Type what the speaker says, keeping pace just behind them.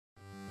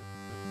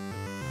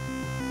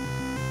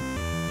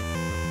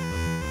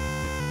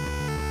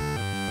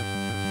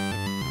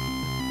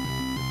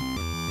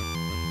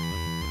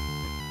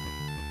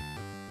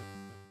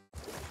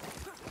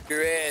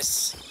Your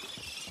ass.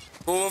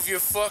 Move your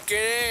fucking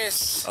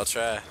ass. I'll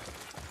try.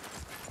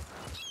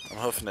 I'm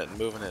hoofing it and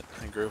moving it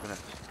and grooving it.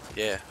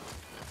 Yeah.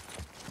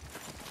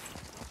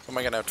 Who am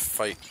I gonna have to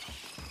fight?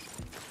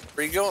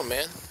 Where you going,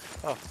 man?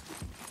 Oh.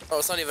 Oh,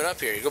 it's not even up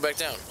here. You go back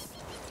down.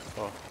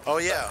 Oh. Oh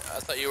yeah.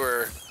 I thought you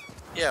were.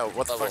 Yeah.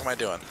 What the fuck am I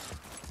doing?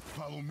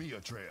 Follow me,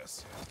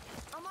 Atreus.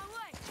 On my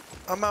way.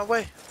 On my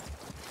way.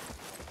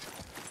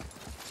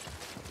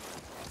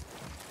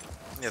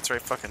 Yeah, it's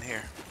right fucking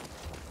here.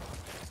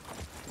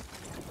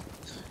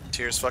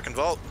 Tyr's fucking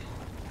vault.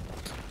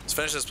 Let's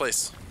finish this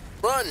place.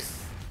 Run.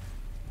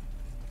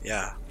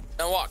 Yeah.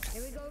 Now walk.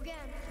 Here we go again.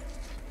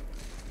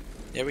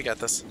 Yeah, we got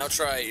this. Now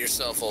try it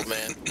yourself, old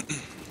man.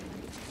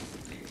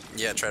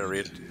 Yeah, try to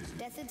read.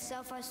 Death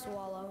itself I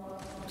swallow,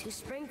 to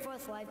spring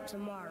forth life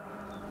tomorrow.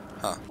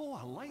 Huh. Oh,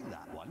 I like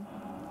that one.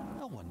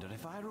 I wonder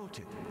if I wrote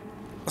it.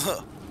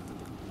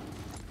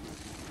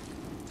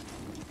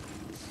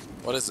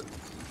 What is it?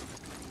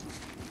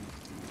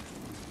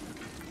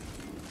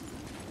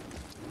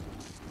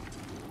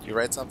 You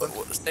write something?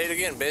 Say it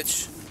again,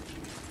 bitch.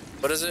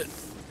 What is it?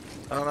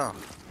 I don't know.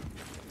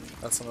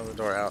 That's another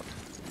door out.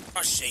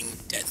 Crushing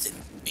death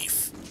and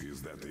beef.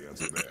 Is that the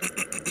answer there?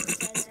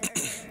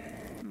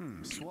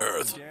 Swallow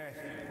Earth. death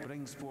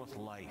brings forth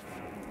life.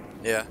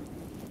 Yeah.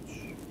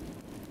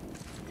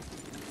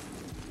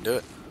 Do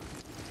it.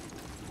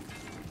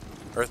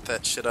 Earth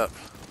that shit up.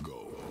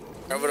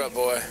 Cover it up,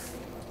 boy.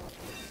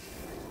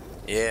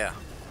 Yeah.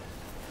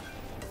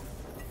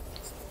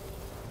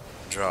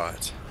 Draw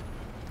it.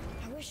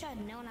 I wish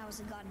I'd known I was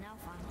a god in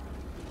Elfheim.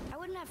 I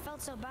wouldn't have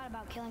felt so bad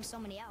about killing so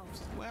many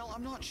elves. Well,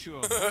 I'm not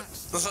sure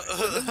that's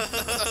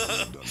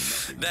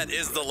That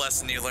is the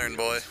lesson you learn,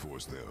 boy.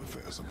 Force their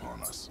affairs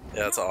upon us.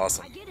 Yeah, that's No,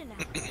 awesome. I get it now.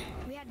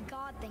 We had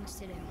god things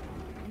to do,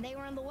 and they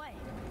were in the way,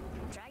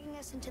 dragging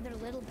us into their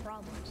little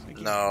problems.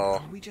 No.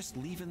 Are we just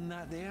leaving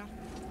that there?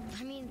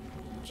 I mean,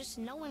 just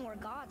knowing we're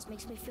gods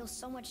makes me feel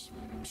so much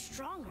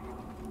stronger.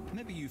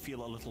 Maybe you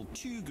feel a little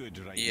too good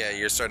right Yeah, now.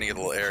 you're starting to get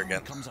a little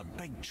arrogant. Comes a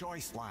big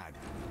choice, lad.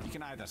 You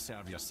can either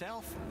serve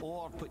yourself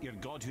or put your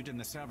godhood in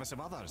the service of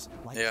others,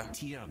 like Yeah.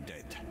 Tyr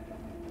did.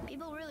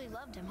 People really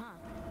loved him,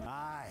 huh?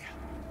 Aye,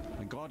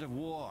 a god of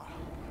war,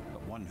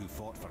 but one who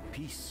fought for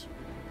peace.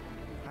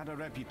 Had a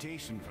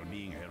reputation for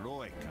being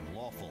heroic and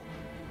lawful,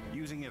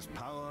 using his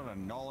power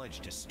and knowledge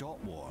to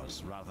stop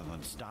wars rather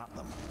than start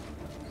them.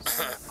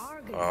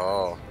 Our good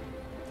Oh.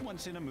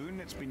 Once in a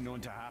moon, it's been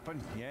known to happen,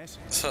 yes?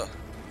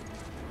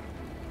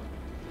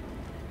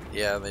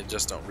 Yeah, they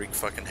just don't wreak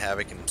fucking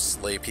havoc and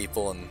slay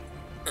people and...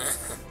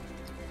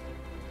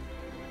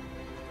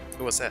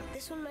 Who was that?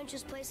 This one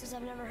mentions places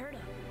I've never heard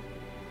of.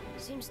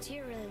 Seems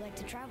Tyr really liked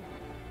to travel.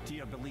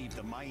 Tyr believed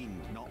the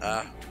mind, not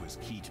Ah. might, was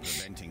key to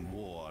preventing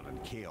war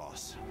and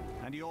chaos.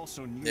 And he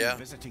also knew Yeah.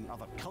 visiting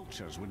other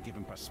cultures would give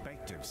him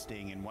perspective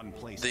staying in one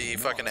place. The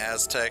and fucking not.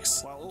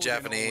 Aztecs, While Odin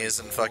Japanese, always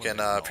and followed fucking his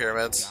law,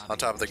 pyramids on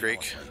top of the guarding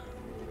Greek. jealously.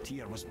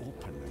 Tyr was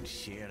open and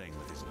sharing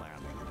with his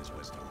learning and his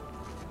wisdom.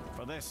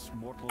 For this,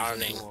 mortals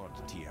Learning. adored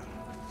Tyr,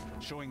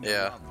 showing their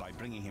Yeah. love by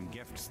bringing him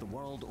gifts the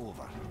world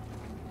over.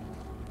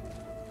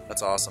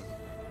 That's awesome.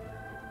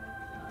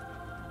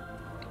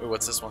 Ooh,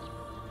 what's this one?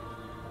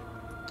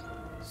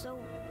 So,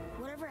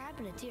 whatever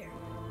happened to Tyr?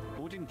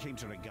 Odin came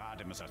to regard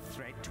him as a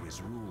threat to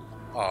his rule.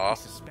 Aw. He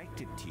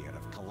suspected Tyr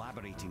of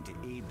collaborating to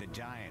aid the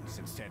giants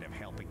instead of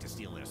helping to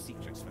steal their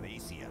secrets for the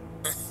Aesir.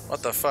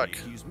 What the fuck?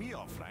 He accused me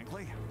of,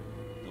 frankly.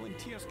 Though in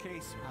Tyr's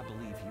case, I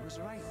believe he was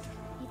right.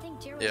 You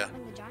think Tyr was Yeah.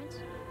 helping the giants?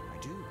 I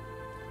do.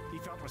 He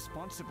felt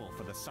responsible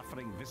for the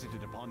suffering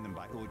visited upon them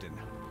by Odin.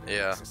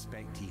 Yeah. I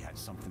suspect he had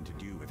something to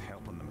do with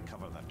helping them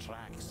cover their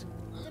tracks.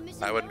 The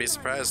missing I wouldn't be Valentine.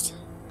 surprised.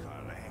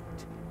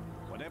 Correct.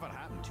 Whatever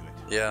happened to it,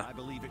 Yeah. I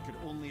believe it could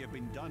only have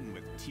been done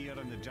with Tyr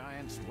and the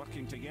giants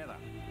working together.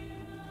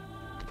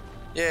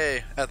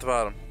 Yay, at the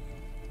bottom.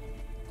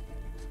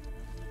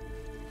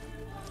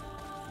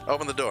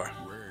 Open the door.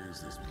 Where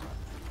is this?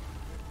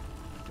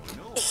 Don't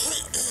know.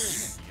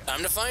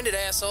 Time to find it,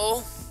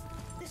 asshole.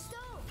 The stone!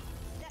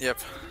 That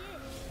Yep. has to be it.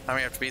 I'm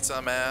gonna have to beat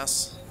some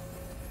ass.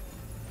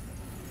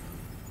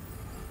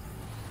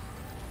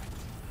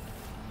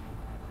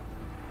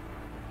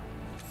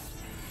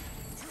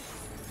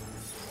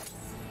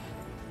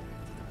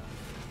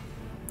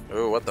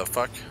 Ooh, what the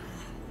fuck?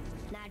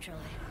 Naturally.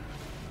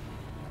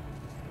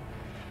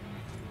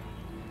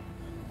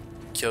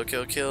 Kill,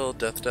 kill, kill.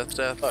 Death, death,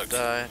 death. Fuck.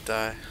 Die,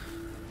 die.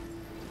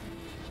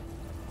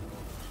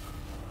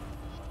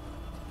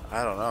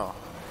 I don't know.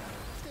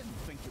 Didn't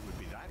think it would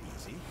be that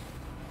easy.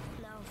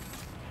 No.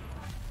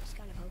 Just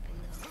kind of hoping,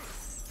 though.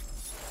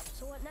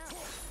 So what now?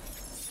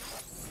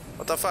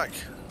 What the fuck?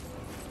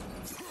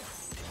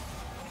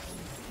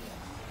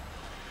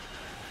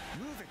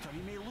 Move it or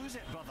you may lose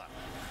it, brother.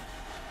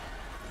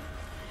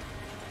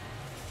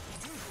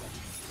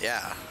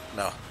 Yeah,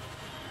 no.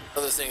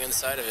 Other thing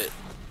inside of it.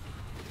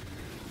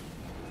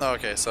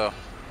 Okay, so.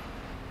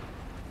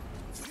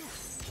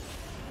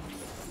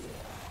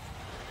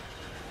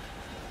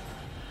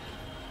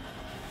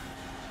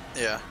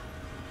 Yeah.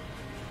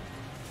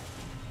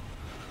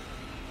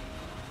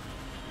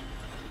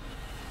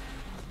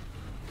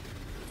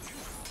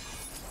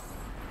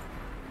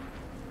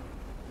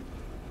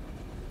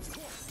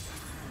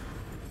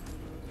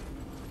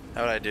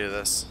 How would I do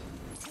this?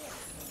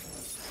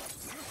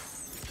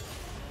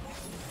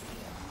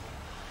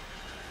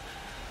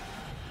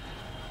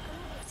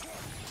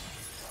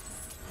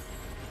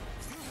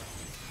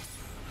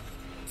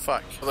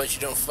 Fuck. How about you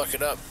don't fuck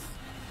it up?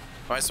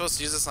 Am I supposed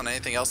to use this on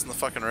anything else in the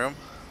fucking room?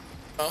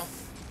 Oh?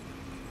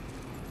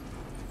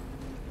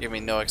 Give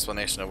me no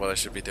explanation of what I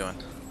should be doing.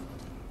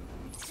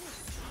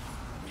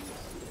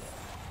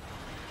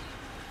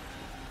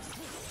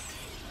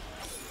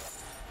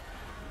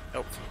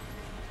 Nope.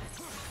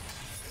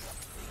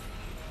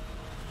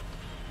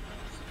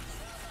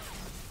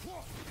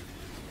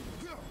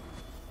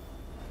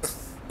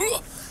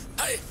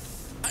 Hey!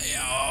 Hey!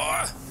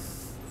 Oh.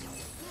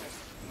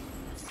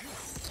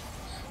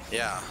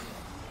 Yeah.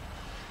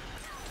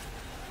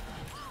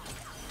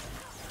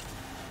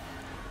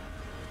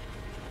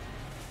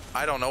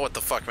 I don't know what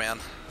the fuck, man.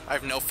 I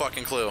have no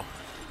fucking clue.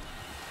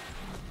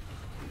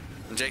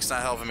 And Jake's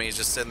not helping me, he's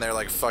just sitting there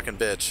like a fucking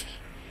bitch.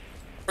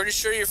 Pretty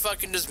sure you're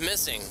fucking just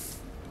missing.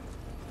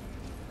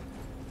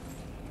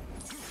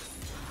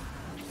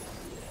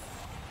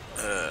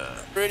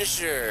 Pretty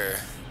sure.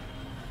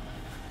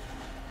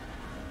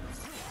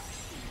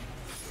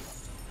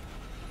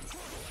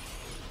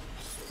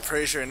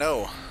 Pretty sure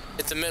no.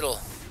 Hit the middle.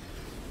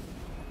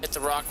 Hit the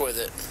rock with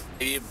it.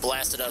 Maybe you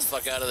blasted us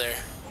fuck out of there.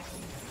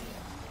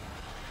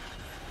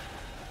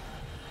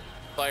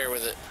 Fire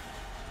with it.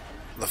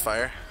 The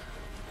fire?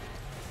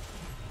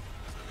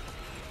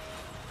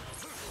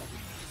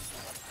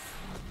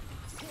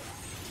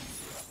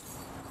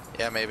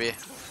 Yeah, maybe.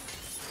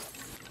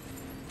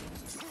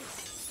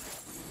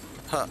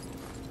 Huh.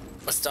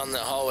 What's down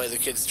that hallway the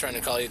kid's trying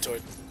to call you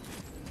toward?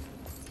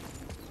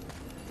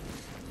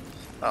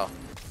 Oh.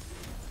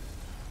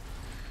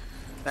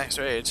 Max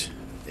rage.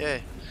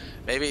 Yay.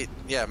 Maybe,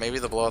 yeah, maybe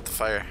they'll blow out the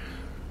fire.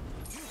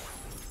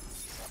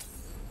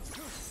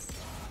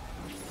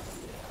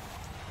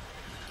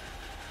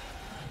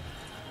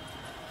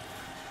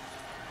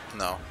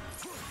 No.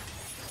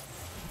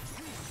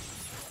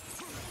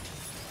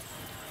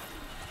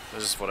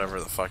 There's just whatever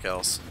the fuck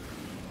else.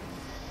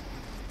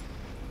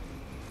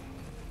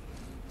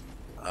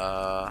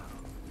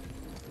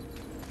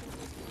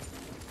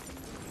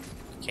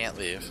 Can't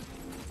leave.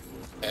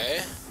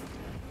 Okay.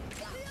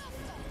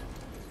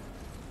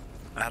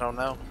 I don't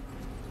know.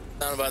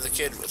 Down about the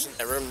kid. What's in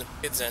that room the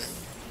kid's in?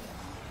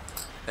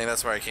 I think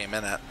that's where I came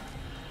in at.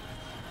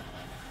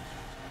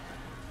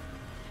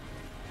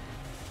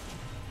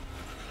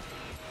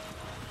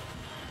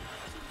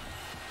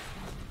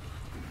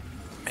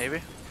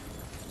 Maybe?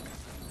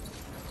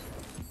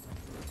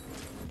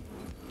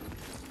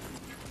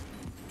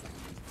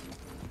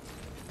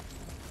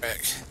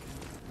 Correct.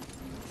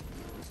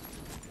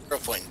 Throw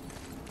point.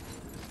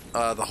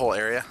 The whole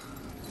area?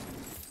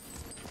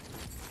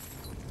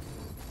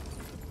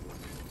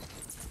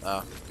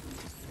 Oh.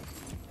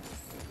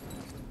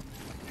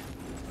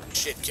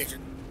 Shit kicker.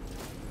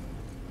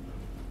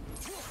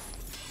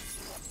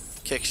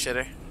 Kick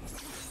shitter.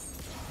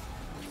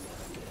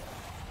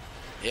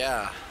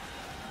 Yeah.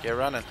 Get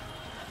running.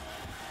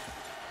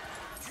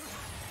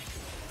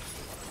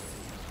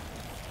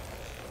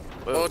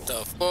 Whoa. What the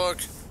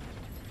fuck?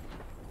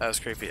 That was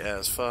creepy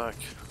as fuck.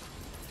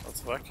 What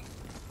the fuck?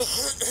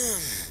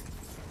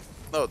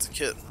 No, it's a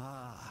kid.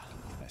 Ah,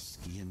 a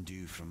ski and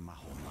do from my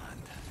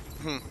homeland.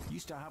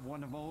 Used to have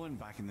one of my own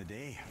back in the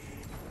day.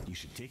 You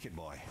should take it,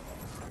 boy.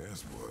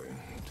 Yes, boy.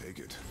 Take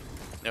it.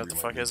 Yeah, what the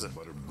fuck is it?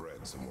 Buttered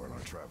bread somewhere on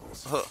our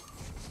travels. Huh.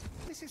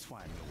 This is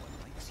why no one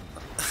likes you.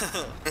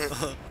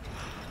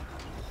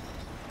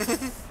 Well,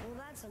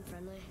 that's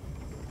unfriendly.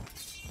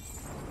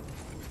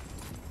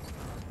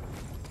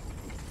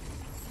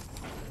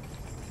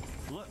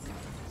 Look,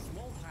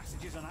 small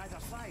passages on either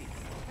side.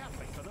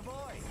 Perfect for the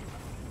boy.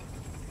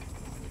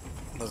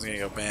 I was gonna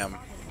go bam.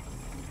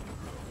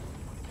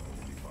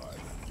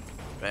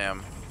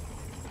 Bam.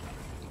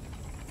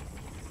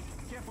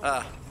 Careful.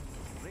 Ah.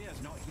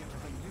 Rhea's not here to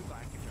bring you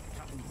back if you're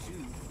cutting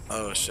too.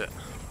 Oh shit.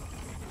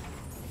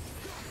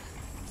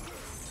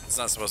 It's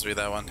not supposed to be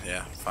that one?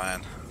 Yeah,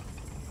 fine.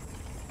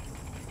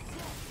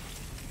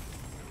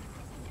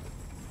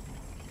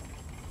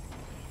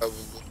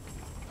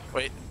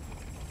 Wait.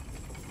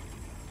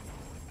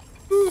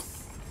 Woo.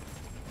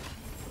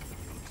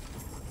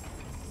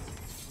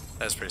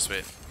 That's pretty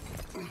sweet.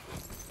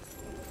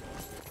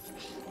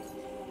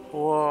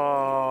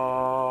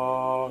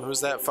 Whoa. Who's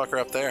that fucker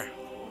up there?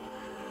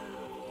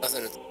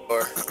 Nothing at the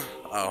door.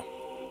 Oh.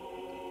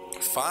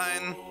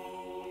 Fine.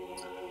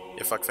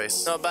 You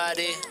fuckface.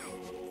 Nobody.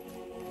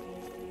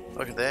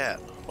 Look at that.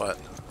 What?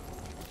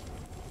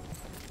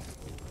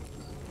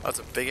 Oh, it's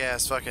a big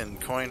ass fucking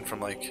coin from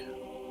like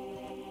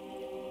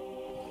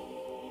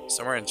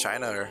somewhere in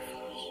China or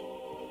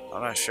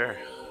I'm not sure.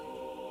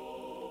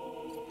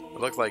 It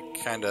looked like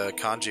kinda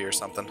kanji or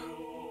something.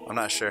 I'm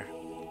not sure.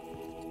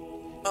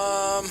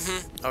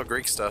 Oh,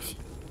 Greek stuff.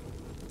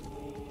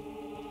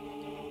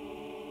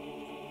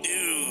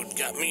 Dude,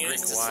 got me Greek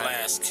into this wine.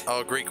 flask.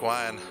 Oh, Greek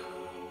wine.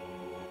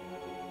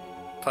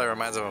 Probably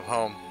reminds him of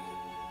home.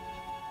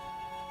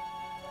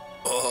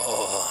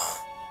 Oh.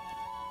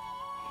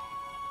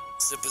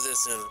 sip of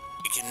this and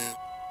we can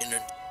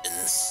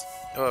innards.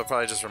 Oh, it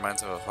probably just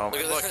reminds him of home.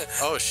 Look at Look. that.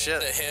 Oh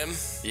shit. The him.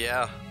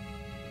 Yeah.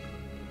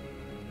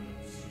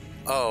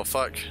 Oh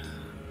fuck.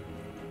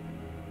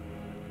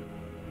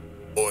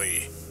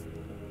 Boy.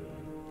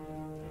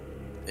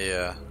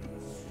 Yeah.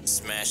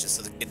 Smash it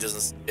so the kid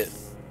doesn't see it.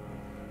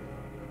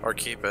 Or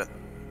keep it.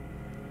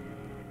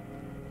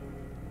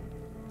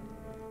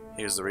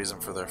 Here's the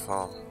reason for their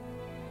fall.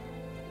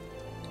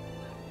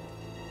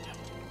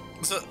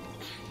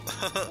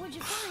 What'd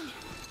you find?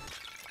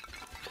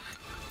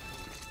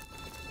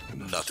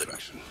 Nothing.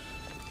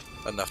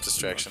 Enough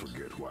distraction.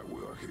 Forget why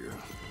we are here.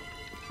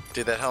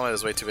 Dude, that helmet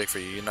is way too big for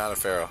you. You're not a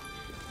pharaoh.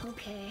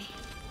 Okay.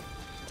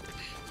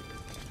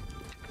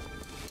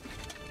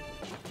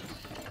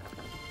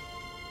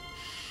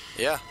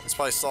 Yeah, it's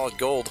probably solid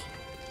gold.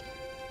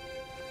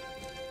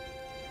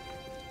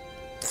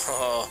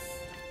 Oh.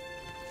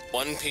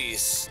 One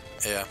piece.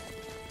 Yeah.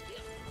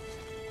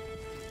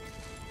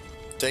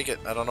 Take it.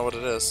 I don't know what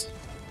it is.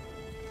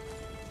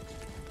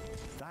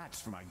 That's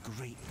from a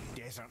great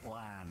desert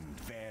land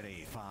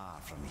very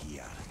far from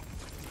here.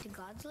 Do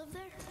gods live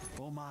there?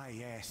 Oh my,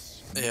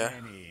 yes. Yeah.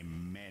 Many,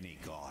 many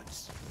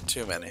gods.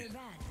 Too many. They're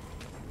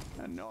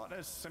bad. And not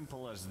as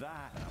simple as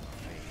that, I'm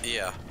afraid.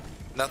 Yeah.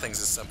 Nothing's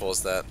as simple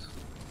as that.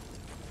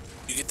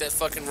 You get that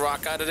fucking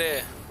rock out of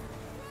there.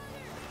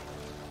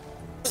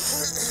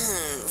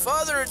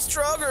 Father, it's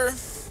stronger.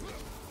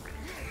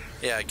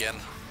 Yeah, again.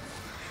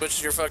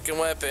 Switch your fucking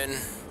weapon.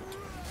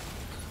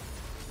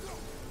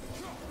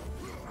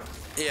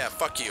 Yeah,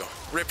 fuck you.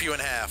 Rip you in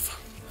half.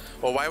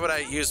 Well, why would I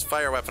use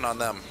fire weapon on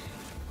them?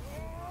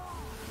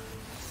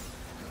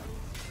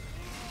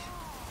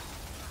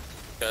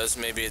 Because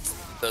maybe it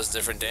does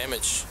different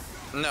damage.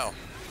 No,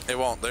 it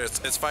won't.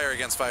 It's fire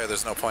against fire.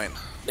 There's no point.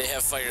 They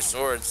have fire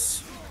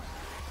swords.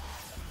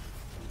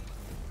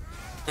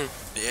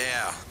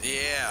 Yeah,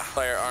 yeah.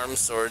 Firearm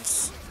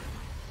swords.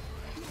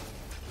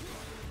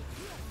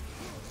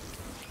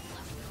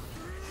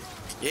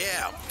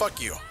 Yeah,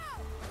 fuck you.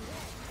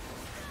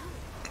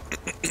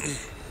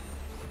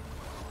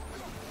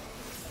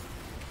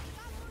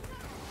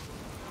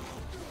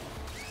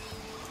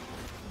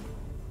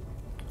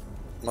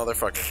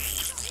 Motherfucker.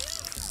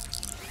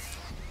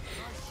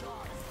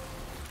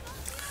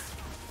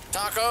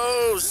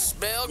 Tacos!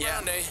 Bel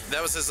Yeah, Grande.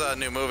 that was his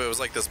new move. It was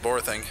like this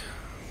boar thing.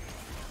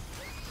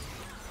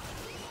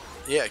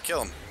 Yeah,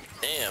 kill him.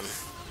 Damn.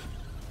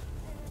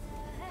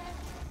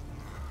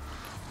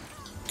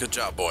 Good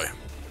job, boy.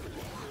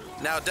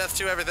 Now death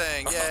to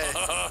everything. Yay.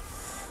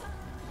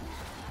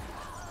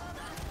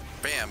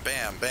 Bam,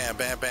 bam, bam,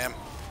 bam, bam.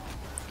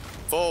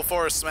 Full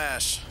force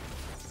smash.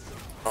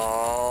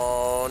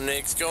 Oh,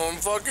 Nick's going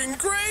fucking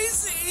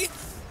crazy.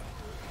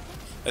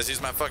 Let's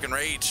use my fucking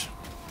rage.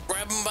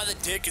 Grab him by the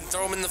dick and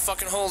throw him in the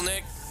fucking hole,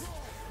 Nick.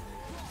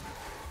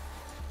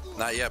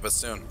 Not yet, but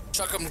soon.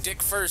 Chuck him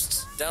dick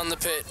first, down the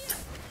pit.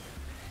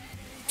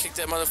 Kick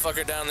that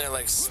motherfucker down there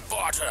like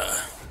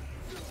Sparta.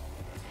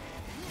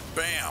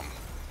 Bam.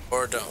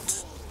 Or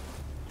don't.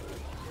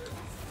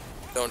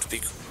 Don't be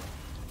cool.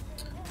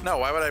 No,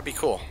 why would I be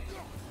cool?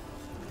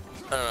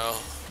 I don't know.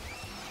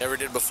 Never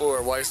did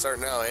before. Why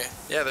start now, eh?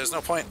 Yeah, there's no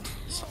point.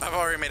 I've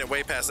already made it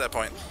way past that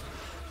point.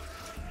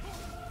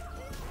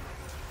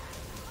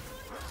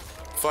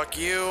 Fuck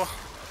you.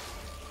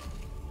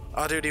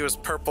 Oh, dude, he was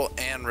purple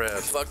and red.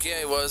 Fuck yeah,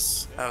 he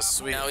was. That was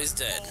sweet. Now he's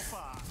dead.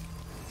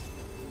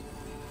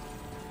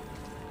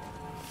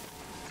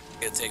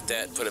 Gotta take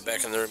that and put it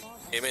back in the room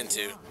he came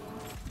into.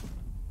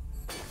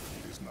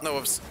 No,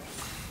 whoops.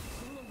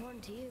 Isn't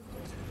important to you?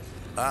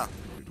 Ah.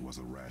 It was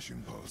a rash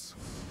impulse.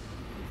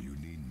 You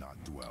need not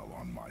dwell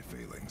on my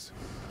failings.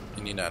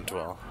 You need not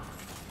dwell.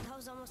 That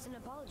was almost an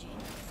apology.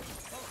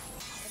 Oh,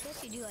 I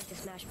guess you do like to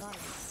smash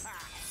bottoms.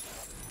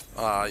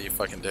 Aw, you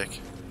fucking dick.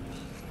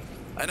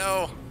 I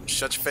know.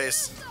 Shut your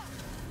face.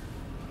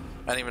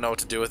 I don't even know what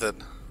to do with it.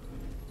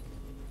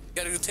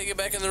 Gotta go take it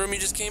back in the room you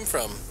just came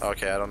from.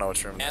 Okay, I don't know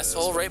which room that is.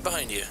 Asshole right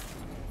behind you.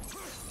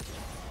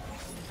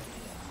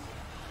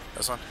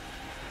 This one?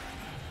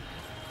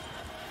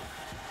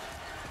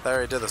 I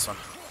already did this one.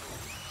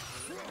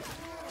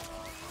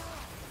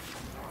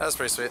 That was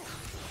pretty sweet.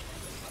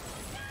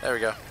 There we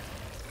go.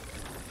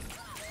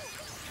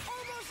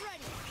 Almost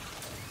ready.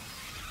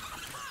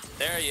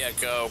 There you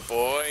go,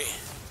 boy.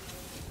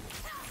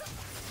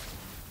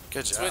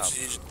 Good job.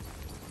 Switch.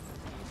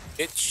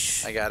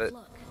 Itch. I got it.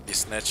 Look. You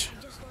snitch.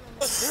 I just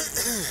want to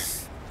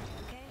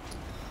okay?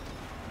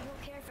 I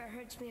don't care if it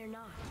hurts me or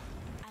not.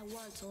 I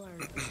want to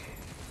learn.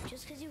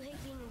 Just because you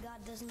hate being a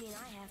god doesn't mean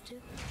I have to.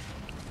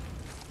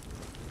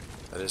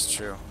 That is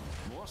true.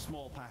 More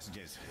small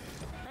passages.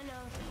 I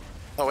know.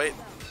 Oh, wait.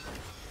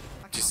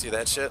 Did you see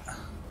that shit?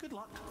 Good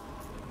luck.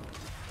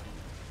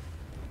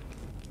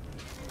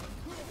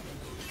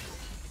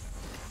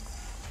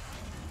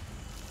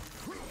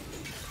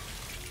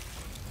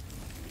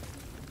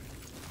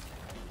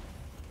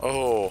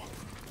 Oh.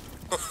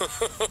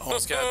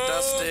 Almost got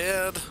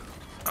dusted.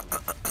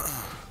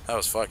 That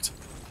was fucked.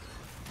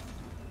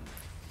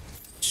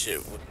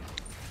 Shit.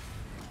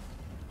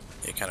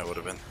 It kind of would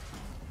have been.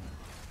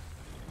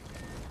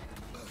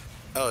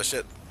 Oh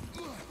shit.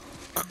 And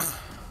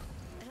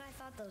I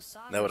thought those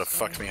saws That would were have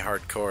fucked me scary.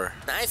 hardcore.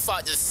 I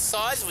thought the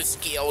saws was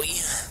scary.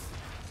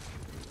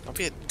 Don't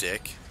be a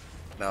dick.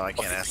 No, I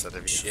can't ask that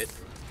of you. Shit.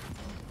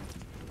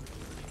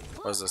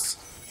 What is this?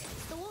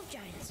 The wolf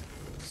giants.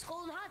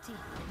 Skull and Hati.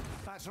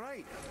 That's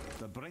right.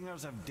 The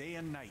bringers of day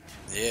and night.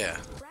 Yeah.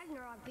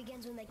 Ragnarok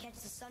begins when they catch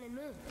the sun and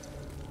moon.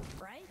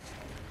 Right?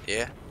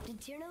 Yeah. Did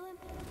Tyr know them?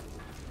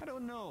 I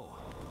don't know.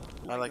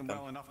 I like them.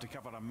 well enough to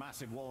cover a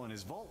massive wall in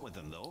his vault with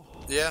them, though.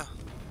 Yeah.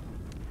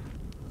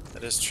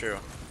 That is true.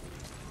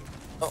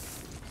 Oh,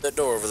 that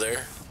door over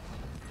there.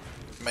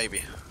 Maybe.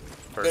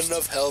 Got First.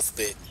 enough health,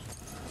 bit.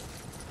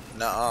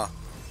 Nuh-uh.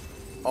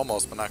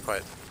 Almost, but not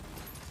quite.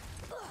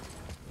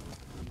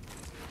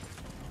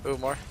 Ooh,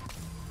 more.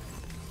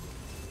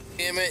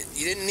 Damn it,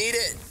 you didn't need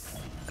it.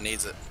 It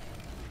needs it.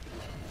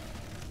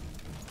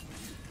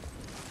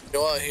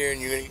 Go out here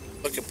and you're gonna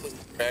fucking put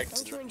cracks.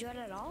 Don't you enjoy it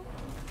at all?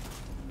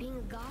 Being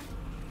a god?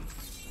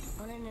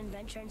 On an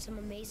adventure in some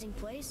amazing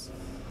place?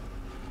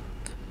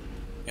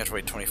 You have to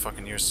wait 20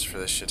 fucking years for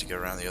this shit to get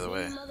around the other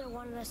way. Maybe Mother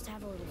wanted us to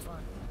have a little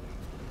fun.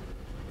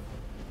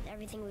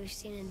 Everything we've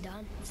seen and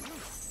done.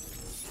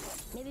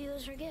 Maybe it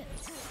was her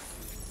gift.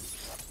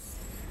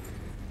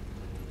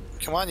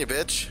 Come on, you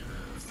bitch.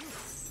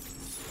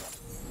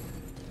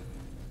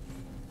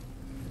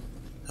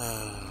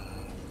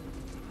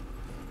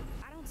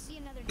 I don't see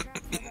another trap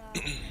for the...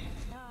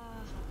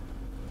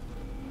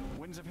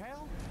 Winds of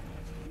Hell?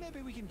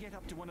 Maybe we can get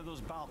up to one of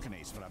those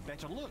balconies for a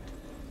better look.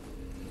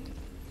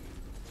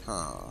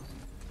 Huh.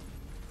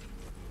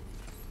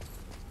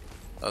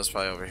 That was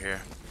probably over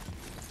here.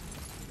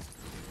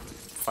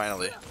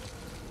 Finally.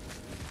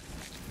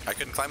 I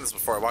couldn't climb this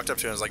before. I walked up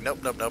to it and was like, nope,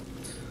 nope, nope.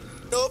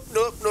 Nope,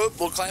 nope, nope.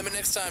 We'll climb it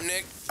next time,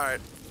 Nick. Alright,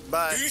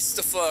 bye. Peace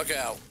the fuck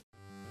out.